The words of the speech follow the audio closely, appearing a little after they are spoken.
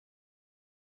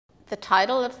The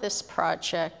title of this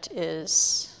project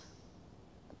is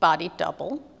Body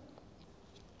Double,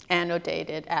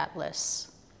 Annotated Atlas.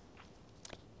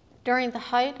 During the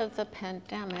height of the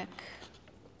pandemic,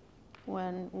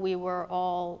 when we were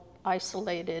all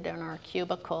isolated in our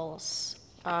cubicles,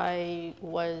 I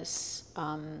was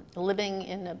living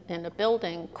in a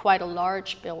building, quite a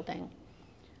large building,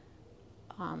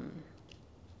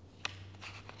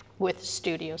 with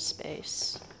studio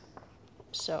space.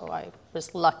 So I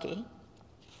was lucky.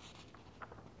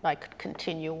 I could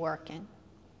continue working.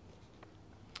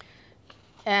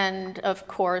 And of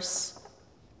course,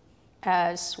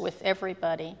 as with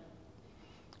everybody,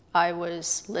 I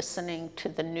was listening to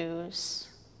the news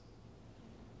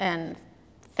and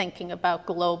thinking about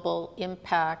global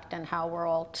impact and how we're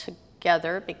all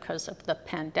together because of the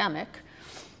pandemic.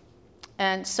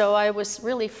 And so I was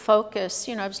really focused,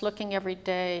 I was looking every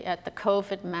day at the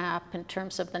COVID map in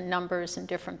terms of the numbers in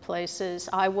different places.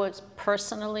 I was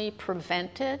personally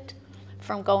prevented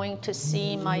from going to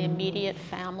see my immediate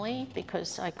family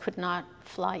because I could not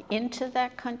fly into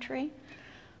that country.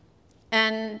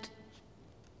 And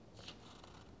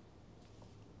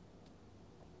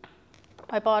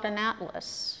I bought an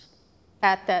atlas.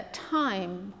 At that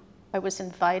time, I was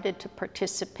invited to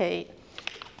participate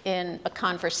in a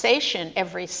conversation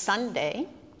every Sunday,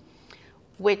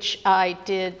 which I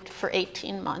did for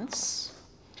 18 months.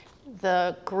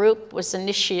 The group was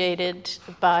initiated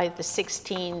by the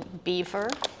 16 Beaver,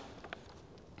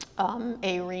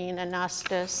 Irene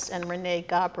Anastas and Renee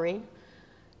Gabri.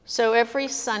 So every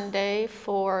Sunday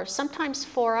for sometimes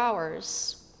 4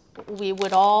 hours, we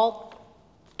would all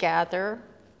gather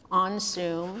on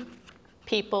Zoom,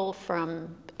 people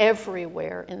from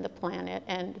everywhere in the planet,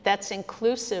 and that's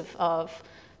inclusive of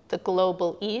the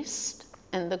global East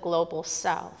and the global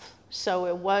South. So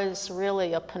it was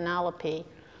really a panoply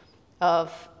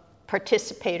of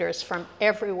participators from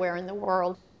everywhere in the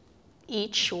world.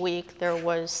 Each week there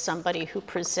was somebody who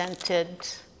presented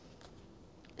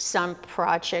some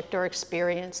project or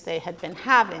experience they had been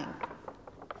having.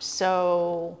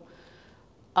 So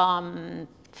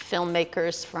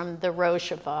filmmakers from the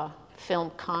Rojava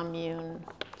film commune,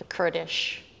 the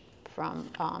Kurdish from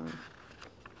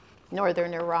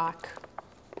northern Iraq,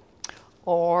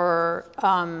 or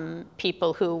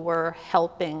people who were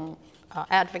helping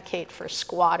advocate for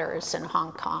squatters in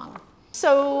Hong Kong.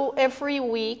 So every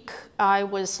week I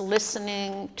was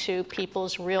listening to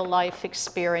people's real life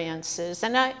experiences,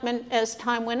 and as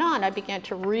time went on, I began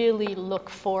to really look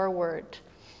forward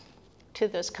to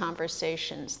those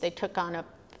conversations. They took on a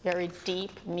very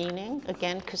deep meaning,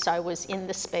 again, because I was in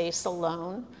the space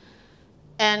alone,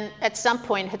 and at some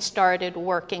point had started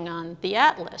working on the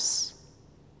atlas.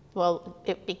 Well,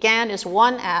 it began as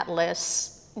one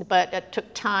atlas, but it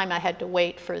took time. I had to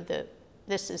wait for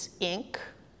this is ink.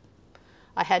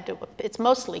 It's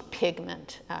mostly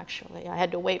pigment, actually. I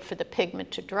had to wait for the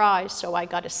pigment to dry, so I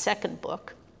got a second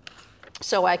book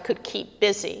so I could keep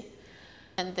busy.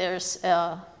 And there's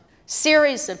a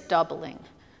series of doubling.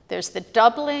 There's the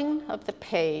doubling of the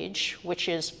page, which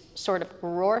is sort of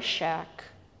Rorschach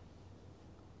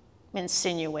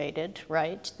insinuated,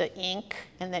 right? The ink,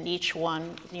 and then each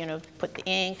one, put the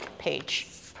ink, page,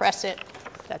 press it.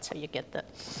 That's how you get the.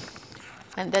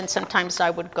 And then sometimes I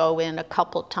would go in a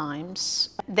couple times.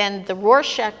 Then the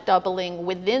Rorschach doubling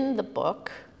within the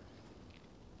book,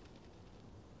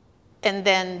 and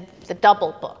then the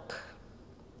double book.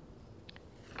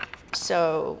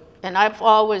 So, and I've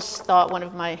always thought one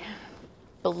of my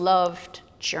beloved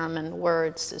German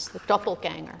words is the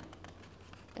doppelganger.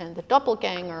 And the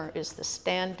doppelganger is the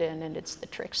stand-in, and it's the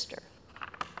trickster.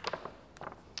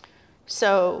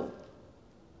 So,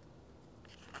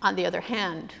 on the other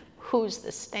hand, who's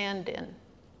the stand-in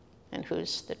and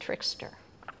who's the trickster?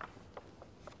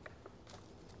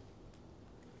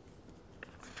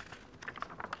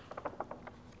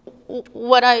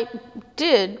 What I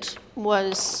did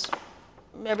was,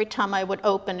 every time I would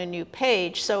open a new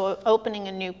page, so opening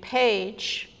a new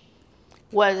page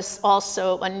was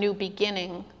also a new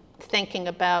beginning, thinking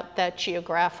about that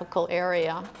geographical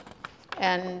area.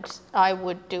 And I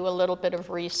would do a little bit of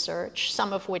research,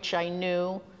 some of which I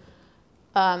knew,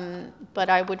 but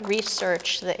I would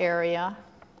research the area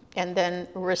and then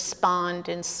respond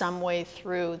in some way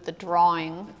through the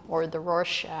drawing or the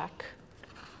Rorschach.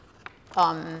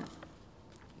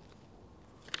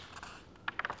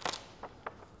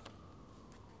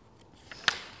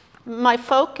 My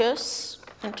focus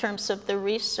in terms of the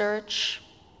research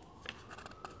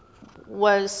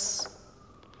was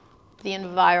the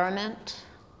environment,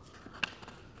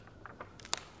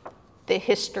 the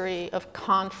history of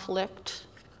conflict,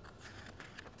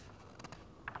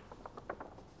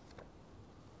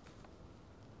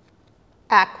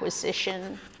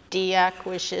 acquisition,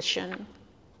 deacquisition,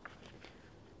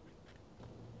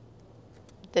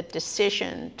 the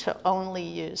decision to only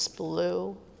use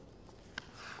blue,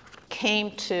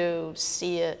 came to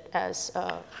see it as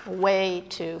a way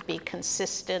to be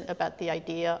consistent about the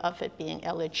idea of it being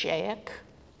elegiac.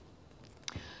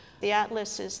 The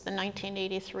atlas is the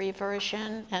 1983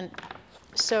 version, and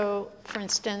so, for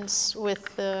instance,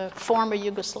 with the former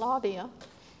Yugoslavia,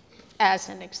 as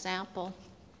an example,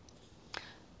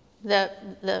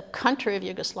 the country of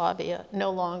Yugoslavia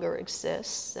no longer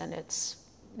exists, and it's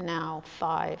now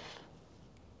five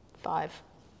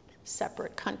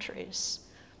separate countries.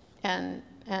 And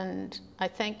I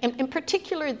think, in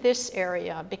particular this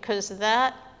area, because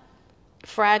that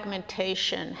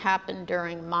fragmentation happened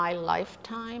during my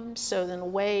lifetime, so in a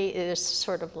way it is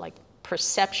sort of like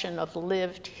perception of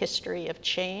lived history of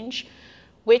change,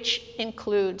 which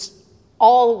includes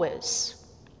always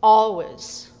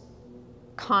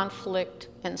conflict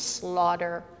and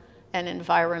slaughter and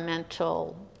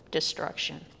environmental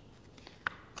destruction.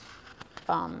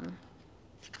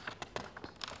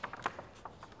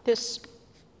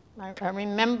 I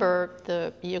remember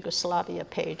the Yugoslavia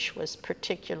page was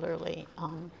particularly,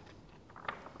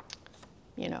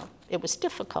 it was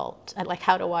difficult. Like,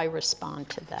 how do I respond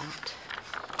to that?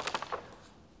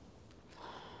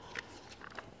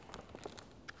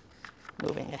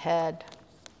 Moving ahead.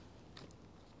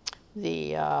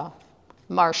 The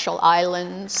Marshall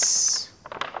Islands,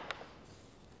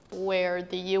 where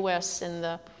the US in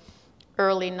the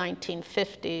early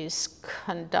 1950s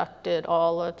conducted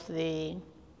all of the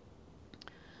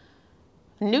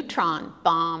neutron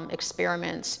bomb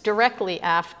experiments directly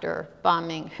after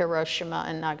bombing Hiroshima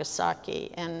and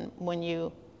Nagasaki. And when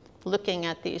you looking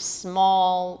at these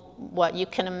small, what you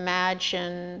can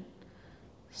imagine,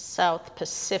 South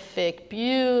Pacific,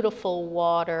 beautiful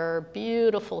water,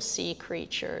 beautiful sea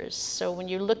creatures. So when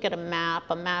you look at a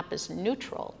map is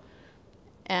neutral.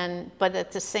 But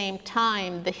at the same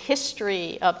time, the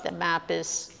history of the map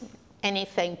is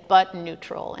anything but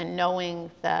neutral, and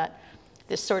knowing that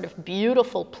this sort of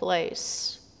beautiful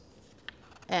place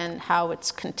and how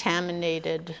it's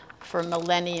contaminated for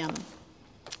millennium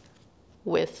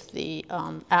with the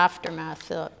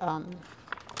aftermath of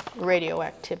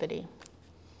radioactivity.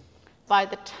 By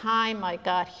the time I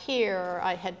got here,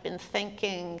 I had been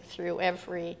thinking through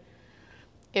every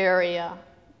area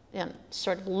and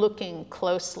sort of looking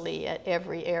closely at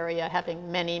every area,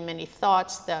 having many, many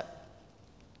thoughts that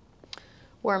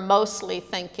were mostly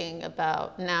thinking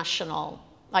about national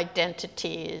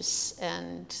identities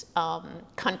and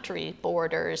country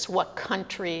borders, what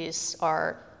countries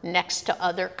are next to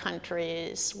other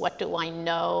countries, what do I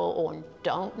know or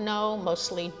don't know,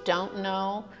 mostly don't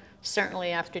know.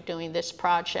 Certainly after doing this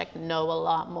project, know a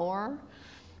lot more.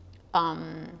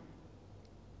 And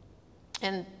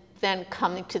then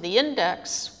coming to the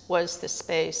index was the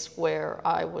space where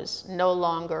I was no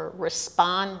longer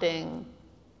responding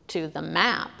to the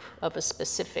map of a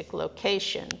specific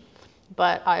location,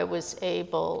 but I was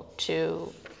able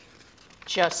to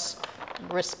just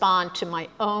respond to my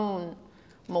own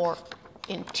more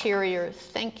interior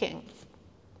thinking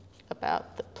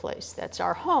about the place that's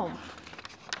our home.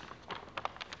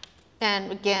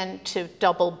 And again, to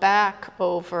double back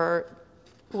over,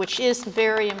 which is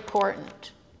very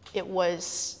important, it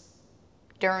was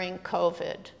during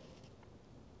COVID.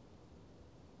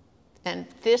 And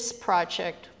this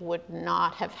project would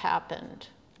not have happened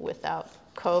without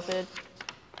COVID.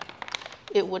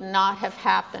 It would not have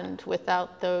happened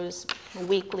without those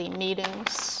weekly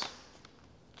meetings.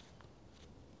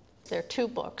 There are 2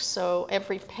 books, so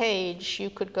every page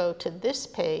you could go to this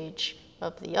page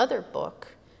of the other book,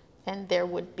 and there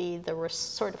would be the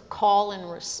sort of call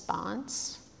and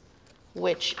response,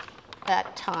 which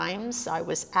at times I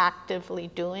was actively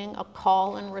doing a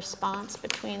call and response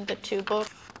between the 2 books.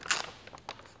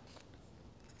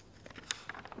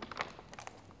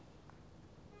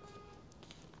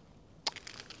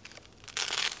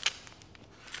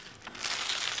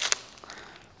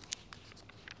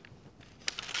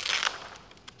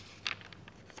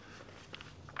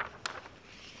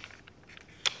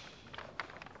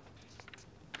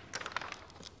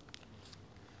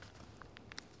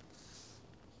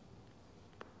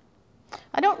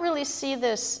 I don't really see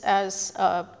this as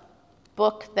a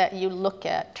book that you look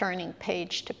at turning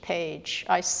page to page.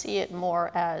 I see it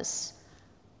more as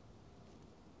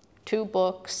 2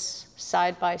 books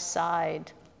side by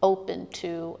side, open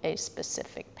to a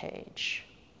specific page.